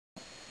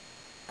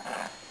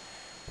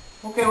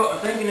Okay, what I'm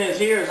thinking is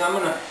I'm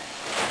going to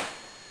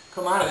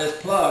come out of this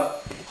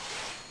plug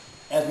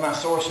as my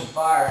source of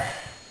fire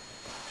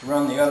to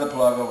run the other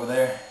plug over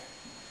there.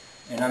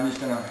 And I'm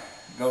just going to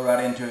go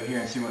right into it here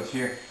and see what's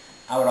here.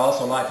 I would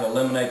also like to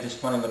eliminate this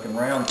funny looking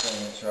round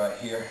thing that's right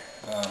here.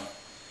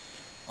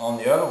 On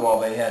the other wall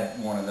they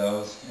had one of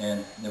those,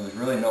 and there was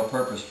really no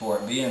purpose for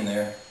it being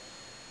there.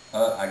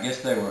 I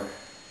guess they were,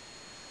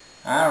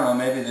 I don't know,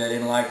 maybe they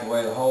didn't like the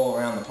way the hole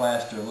around the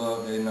plaster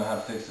looked. They didn't know how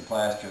to fix the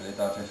plaster. They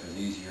thought this was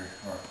easier.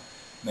 Or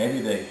maybe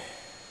they,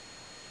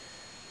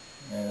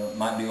 it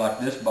might be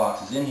like this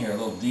box is in here a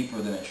little deeper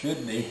than it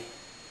should be.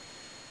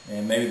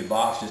 And maybe the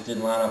box just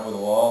didn't line up with the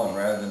wall, and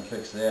rather than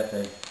fix that,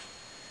 they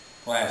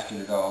plastered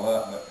it all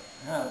up. But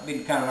it'd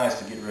be kind of nice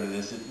to get rid of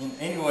this.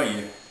 Any way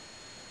you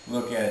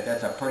look at it,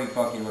 that's a pretty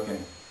funky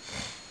looking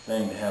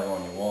thing to have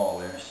on your wall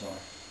there. So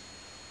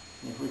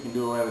if we can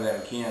do away with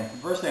that, we can. The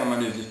first thing I'm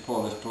going to do is just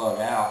pull this plug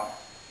out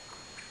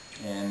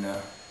and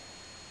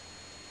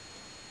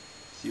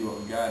see what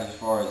we got as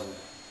far as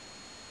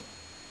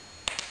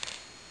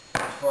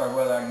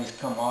whether I can just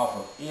come off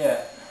of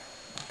it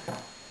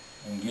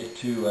and get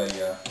to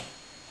a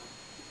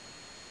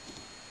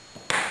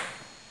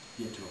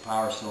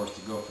power source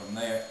to go from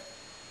there.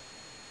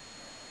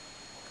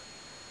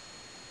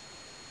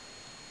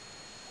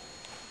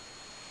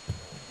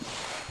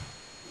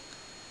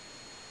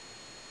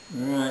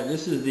 Alright,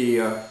 this is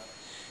the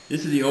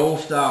old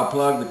style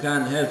plug, the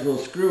kind that has little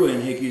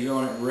screw-in hickeys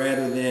on it,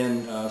 rather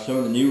than some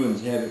of the new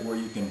ones have it where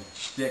you can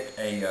stick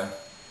a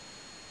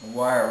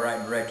wire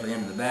right directly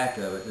into the back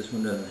of it. This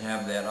one doesn't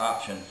have that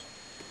option.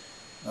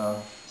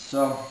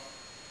 So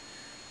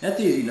that's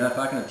easy enough.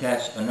 I can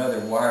attach another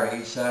wire to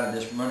each side of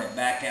this, run it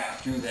back out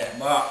through that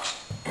box,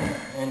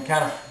 and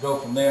kind of go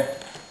from there.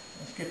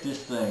 Let's get this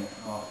thing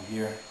off of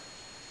here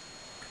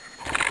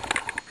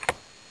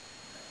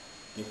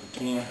if we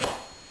can.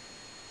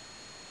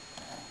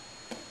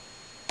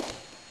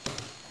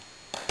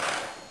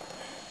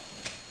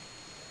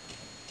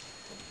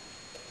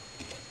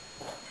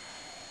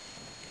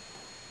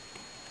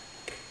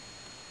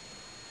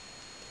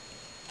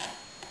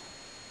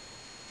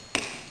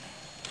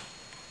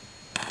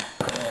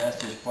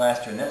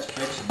 Plaster, and that's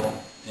fixable,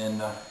 and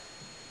that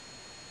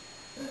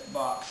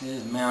box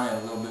is mounted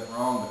a little bit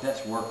wrong, but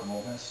that's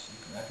workable. I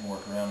can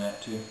work around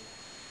that too.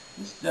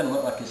 This doesn't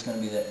look like it's going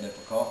to be that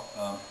difficult.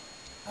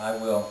 I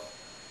will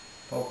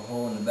poke a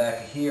hole in the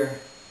back of here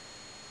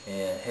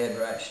and head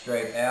right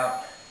straight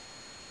out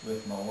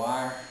with my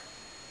wire.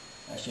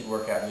 That should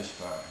work out just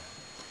fine.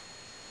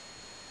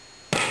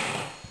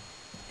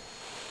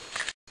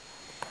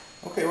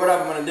 Okay, what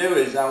I'm going to do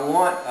is I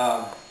want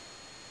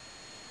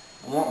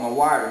my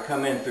wire to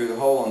come in through the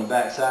hole on the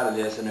back side of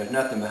this, and there's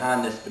nothing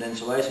behind this but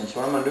insulation. So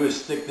what I'm going to do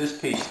is stick this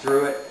piece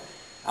through it.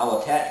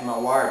 I'll attach my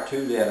wire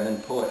to that and then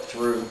pull it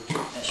through.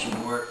 That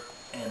should work.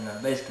 And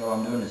basically all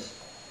I'm doing is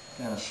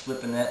kind of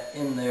slipping that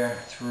in there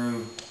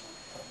through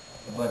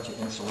a bunch of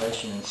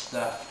insulation and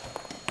stuff.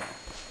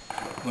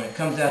 When it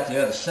comes out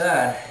the other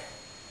side,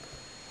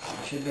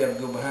 I should be able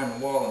to go behind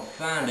the wall and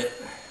find it.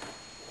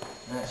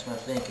 That's my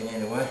thinking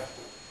anyway.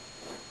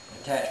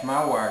 Attach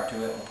my wire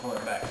to it and pull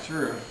it back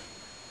through.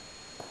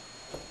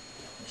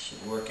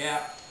 Should work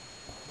out.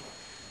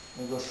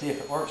 We'll go see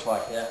if it works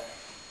like that.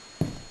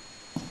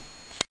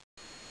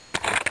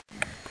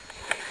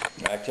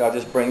 Actually, I'll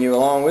just bring you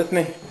along with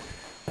me.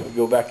 We'll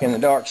go back in the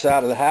dark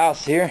side of the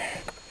house here,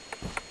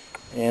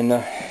 and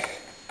I'll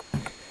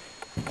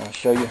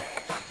show you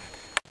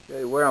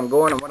where I'm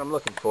going and what I'm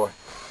looking for.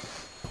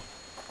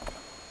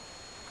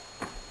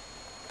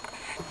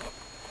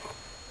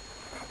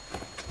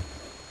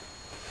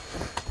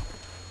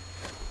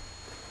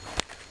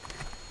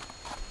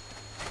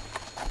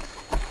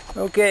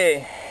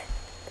 Okay,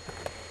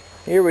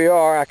 here we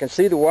are. I can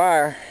see the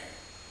wire.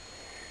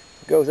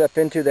 It goes up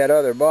into that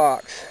other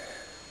box.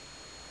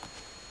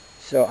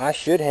 So I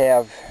should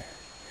have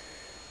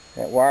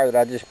that wire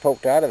that I just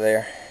poked out of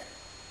there.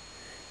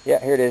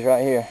 Yeah, here it is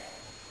right here.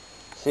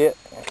 See it?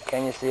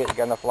 Can you see it? You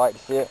got enough light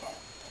to see it?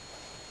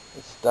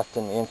 It's stuffed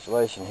in the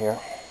insulation here.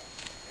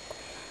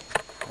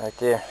 Right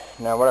there.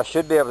 Now what I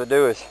should be able to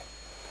do is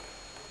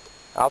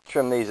I'll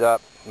trim these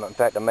up. In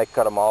fact, I may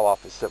cut them all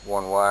off except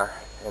one wire,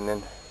 and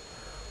then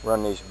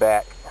run these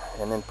back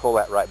and then pull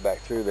that right back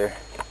through there.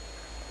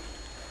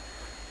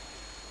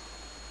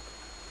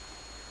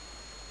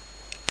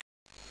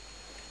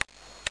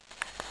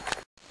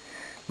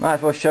 Might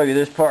as well show you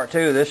this part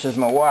too. This is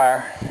my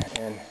wire,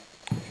 and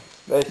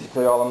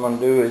basically all I'm going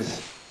to do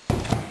is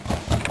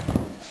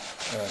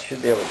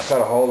should be able to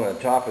cut a hole in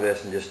the top of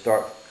this and just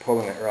start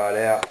pulling it right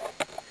out.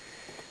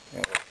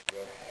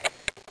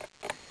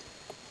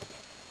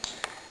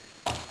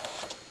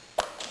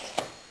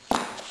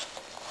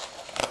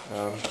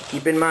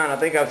 Keep in mind, I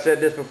think I've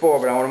said this before,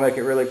 but I want to make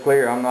it really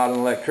clear, I'm not an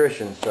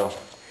electrician, so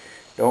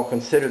don't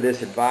consider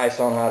this advice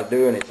on how to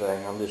do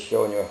anything. I'm just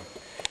showing you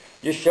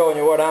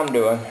what I'm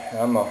doing.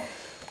 I'm a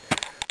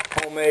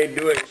homemade,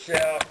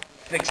 do-it-yourself,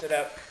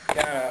 fix-it-up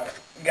kind of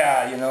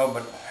guy, you know,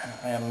 but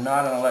I am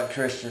not an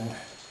electrician,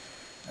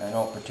 I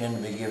don't pretend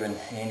to be giving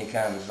any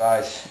kind of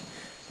advice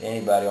to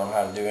anybody on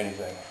how to do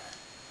anything.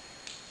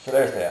 So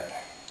there's that.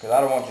 Because I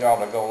don't want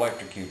y'all to go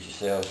electrocute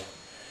yourselves.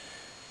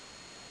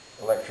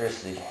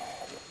 Electricity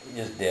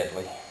is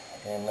deadly.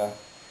 And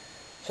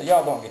so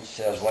y'all don't get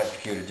yourselves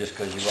electrocuted just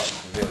because you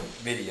watched the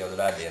video that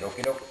I did.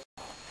 Okay, doke?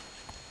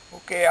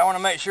 Okay, I want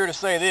to make sure to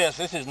say this.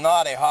 This is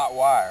not a hot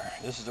wire.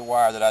 This is the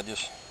wire that I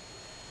just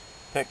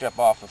picked up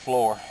off the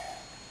floor.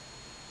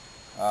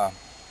 And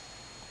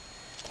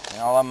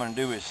all I'm going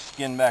to do is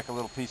skin back a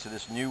little piece of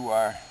this new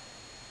wire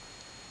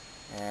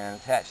and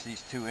attach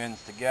these two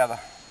ends together.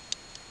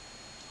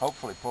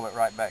 Hopefully pull it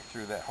right back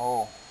through that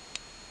hole.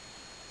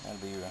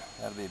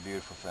 That'll be a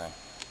beautiful thing.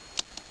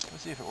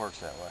 Let's see if it works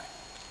that way.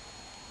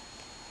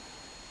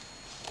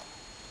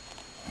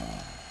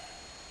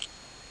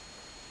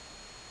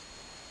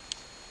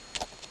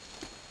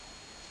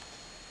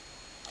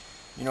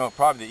 You know,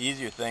 probably the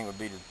easier thing would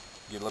be to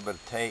get a little bit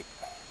of tape,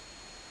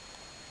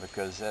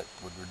 because that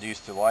would reduce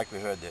the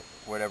likelihood that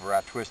whatever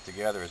I twist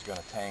together is going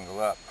to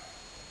tangle up.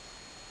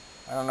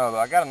 I don't know though,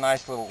 I got a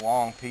nice little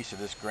long piece of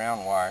this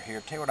ground wire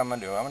here. Tell you what I'm going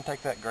to do. I'm going to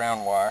take that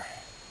ground wire,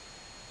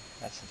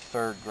 that's the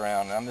third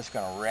ground, and I'm just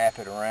going to wrap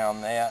it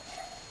around that,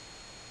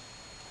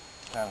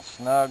 kind of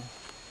snug,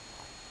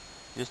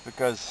 just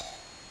because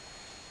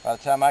by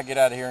the time I get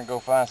out of here and go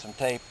find some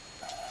tape,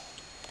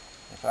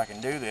 if I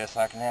can do this,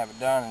 I can have it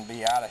done and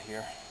be out of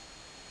here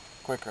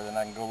quicker than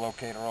I can go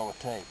locate a roll of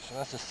tape. So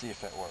let's just see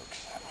if that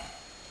works.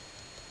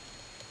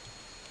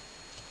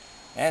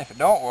 And if it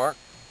don't work,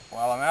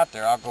 while I'm out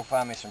there, I'll go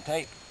find me some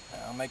tape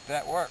and I'll make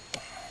that work.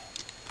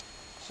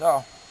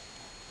 So,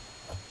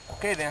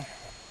 okay then.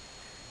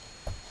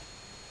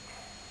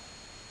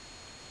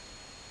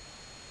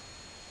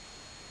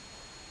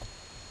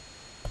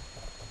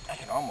 I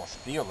can almost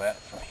feel that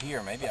from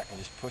here. Maybe I can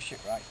just push it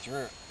right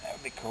through it. That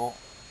would be cool.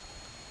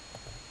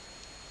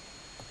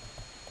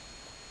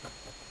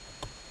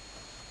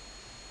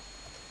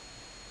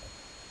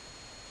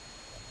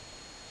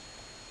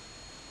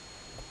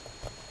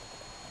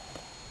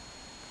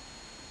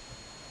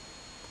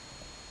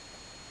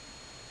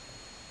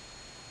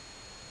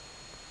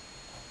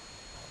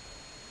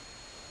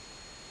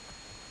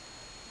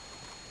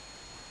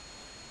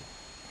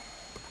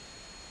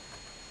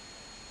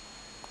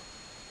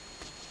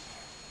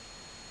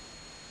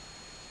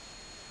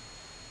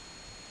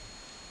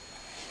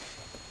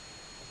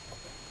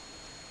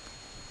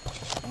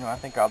 You know, I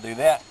think I'll do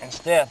that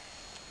instead.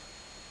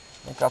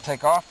 I think I'll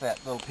take off that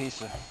little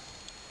piece of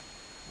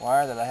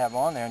wire that I have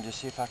on there and just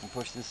see if I can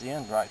push this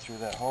end right through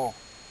that hole,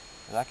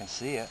 because I can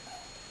see it.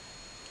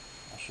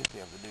 I should be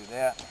able to do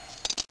that.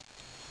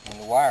 And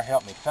the wire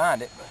helped me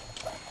find it, but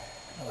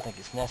I don't think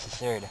it's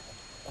necessary to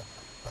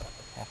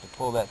have to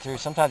pull that through.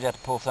 Sometimes you have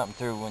to pull something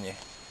through when you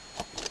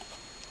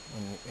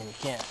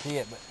can't see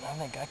it, but I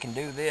think I can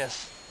do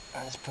this.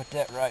 I'll just put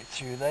that right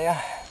through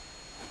there.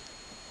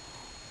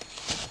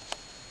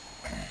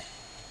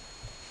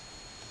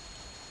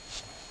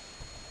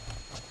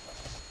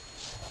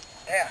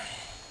 Yeah.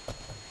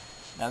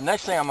 Now the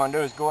next thing I'm going to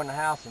do is go in the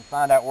house and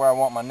find out where I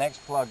want my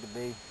next plug to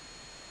be,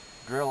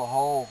 drill a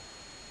hole,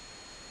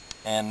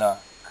 and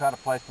cut a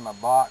place in my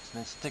box, and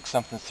then stick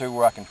something through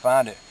where I can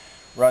find it.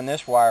 Run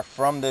this wire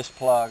from this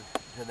plug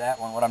to that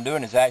one. What I'm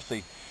doing is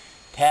actually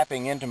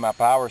tapping into my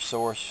power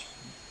source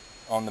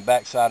on the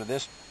back side of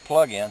this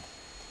plug-in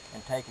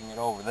and taking it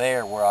over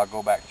there where I'll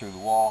go back through the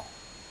wall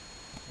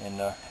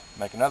and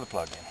make another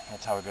plug-in.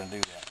 That's how we're going to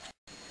do that.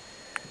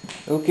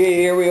 Okay,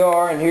 here we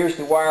are, and here's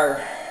the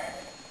wire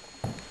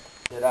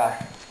that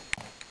I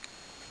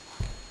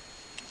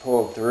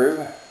pulled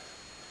through,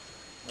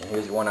 and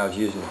here's the one I was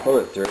using to pull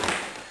it through.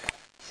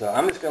 So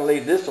I'm just going to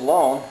leave this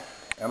alone.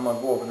 I'm going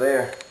to go over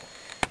there,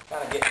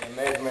 kind of get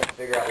my measurement,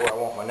 figure out where I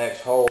want my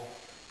next hole.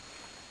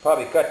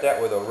 Probably cut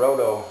that with a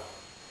roto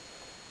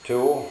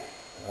tool,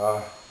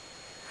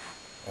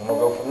 and we'll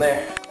go from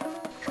there.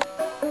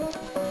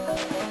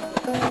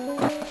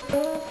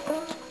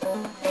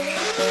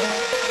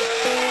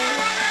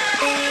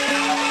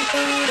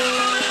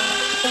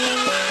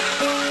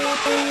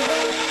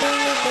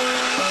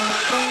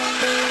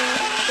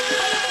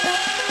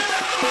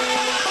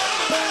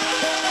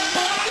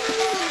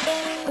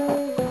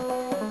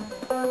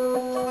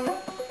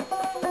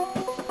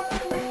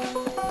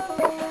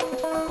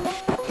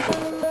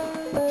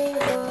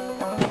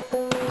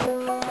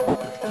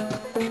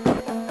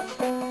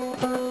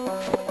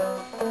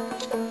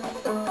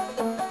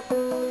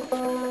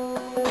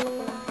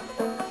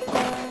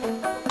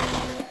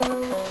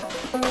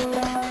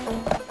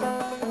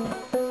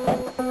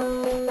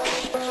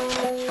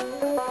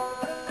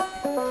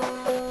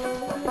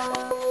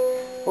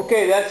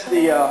 Okay, that's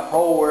the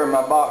hole where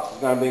my box is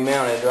going to be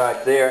mounted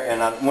right there,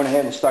 and I went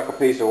ahead and stuck a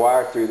piece of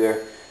wire through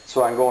there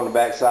so I can go on the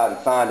back side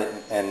and find it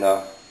and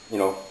you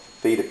know,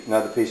 feed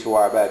another piece of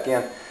wire back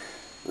in.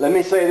 Let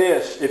me say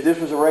this, if this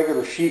was a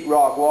regular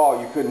sheetrock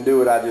wall, you couldn't do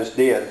what I just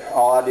did.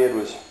 All I did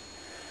was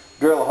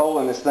drill a hole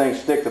in this thing,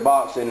 stick the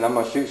box in, and I'm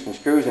going to shoot some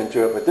screws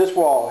into it. But this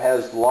wall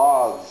has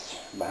laths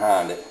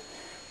behind it.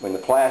 When the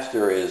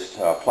plaster is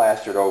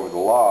plastered over the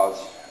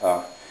laths,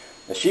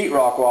 A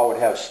sheetrock wall would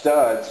have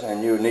studs,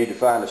 and you would need to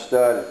find a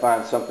stud and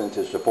find something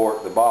to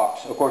support the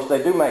box. Of course,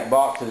 they do make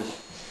boxes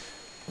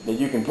that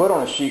you can put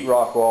on a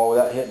sheetrock wall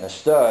without hitting a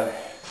stud.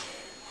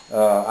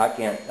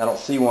 I don't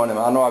see one.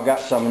 I know I've got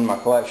some in my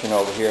collection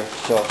over here.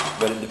 So,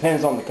 but it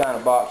depends on the kind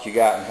of box you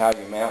got and how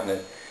you're mounting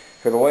it.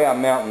 For the way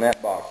I'm mounting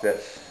that box,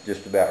 that's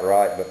just about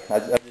right. But I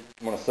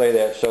just want to say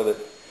that so that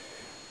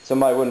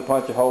somebody wouldn't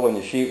punch a hole in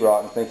the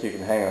sheetrock and think you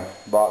can hang a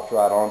box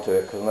right onto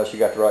it, because unless you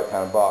got the right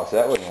kind of box,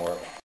 that wouldn't work.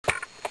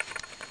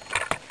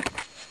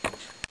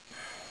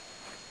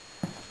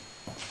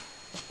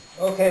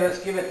 Okay, let's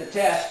give it the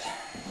test.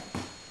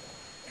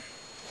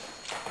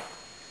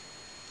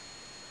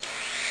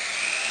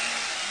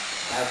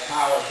 I have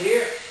power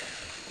here.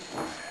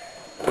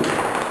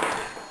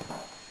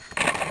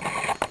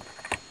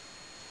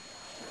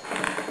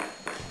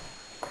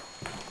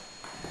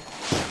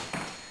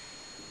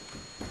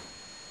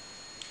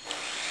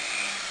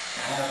 I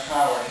have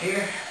power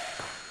here.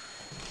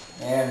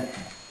 And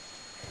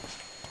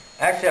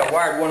actually I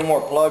wired one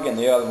more plug in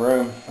the other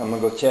room. I'm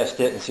going to go test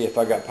it and see if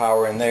I got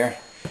power in there.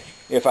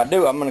 If I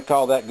do, I'm going to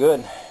call that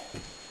good.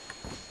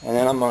 And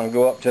then I'm going to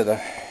go up to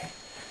the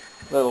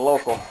little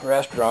local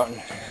restaurant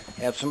and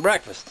have some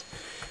breakfast.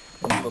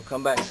 And we'll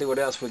come back and see what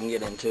else we can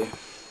get into.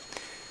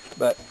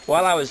 But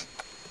while I was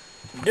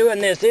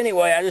doing this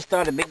anyway, I just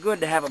thought it'd be good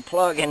to have a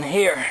plug in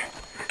here.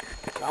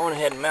 So I went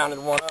ahead and mounted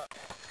one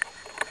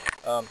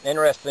up.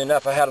 Interestingly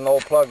enough, I had an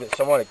old plug that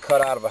someone had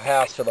cut out of a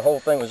house, so the whole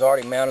thing was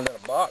already mounted in a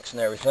box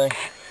and everything.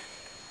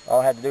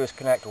 All I had to do was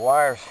connect the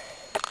wires.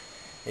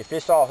 If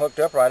this all hooked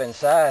up right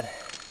inside,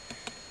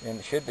 then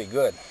it should be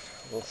good.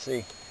 We'll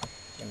see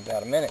in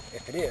about a minute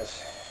if it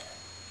is.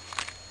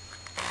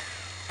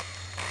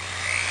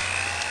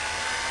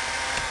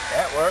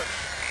 That works,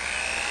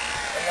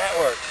 and that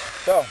works.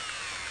 So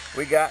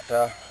we got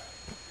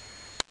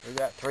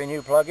 3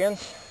 new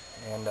plug-ins,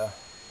 and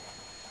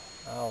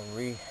I'll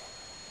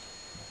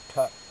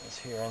re-tuck this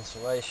here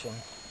insulation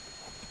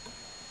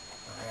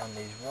around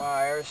these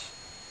wires,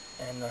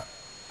 and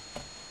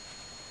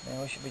then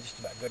we should be just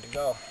about good to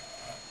go.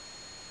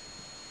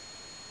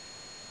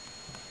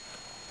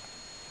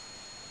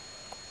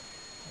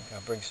 I think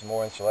I'll bring some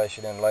more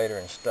insulation in later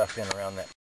and stuff in around that